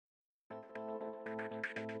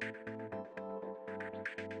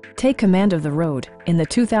Take command of the road in the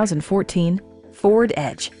 2014 Ford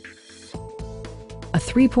Edge. A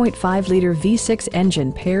 3.5-liter V6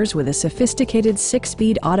 engine pairs with a sophisticated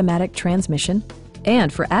 6-speed automatic transmission,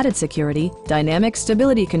 and for added security, dynamic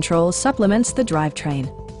stability control supplements the drivetrain.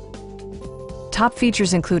 Top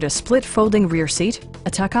features include a split folding rear seat,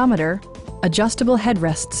 a tachometer, adjustable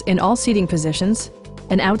headrests in all seating positions,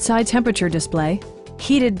 an outside temperature display,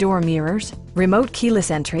 heated door mirrors, remote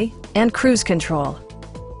keyless entry, and cruise control.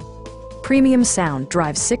 Premium sound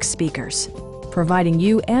drives 6 speakers, providing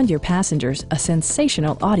you and your passengers a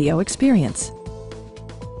sensational audio experience.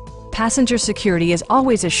 Passenger security is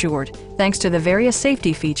always assured thanks to the various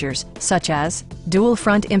safety features such as dual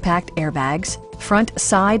front impact airbags, front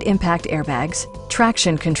side impact airbags,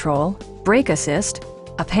 traction control, brake assist,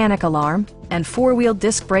 a panic alarm, and 4-wheel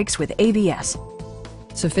disc brakes with ABS.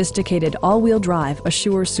 Sophisticated all-wheel drive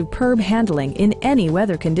assures superb handling in any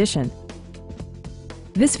weather condition.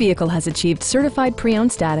 This vehicle has achieved certified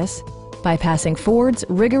pre-owned status by passing Ford's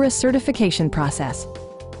rigorous certification process.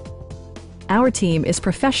 Our team is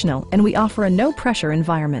professional and we offer a no-pressure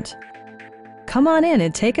environment. Come on in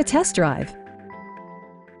and take a test drive.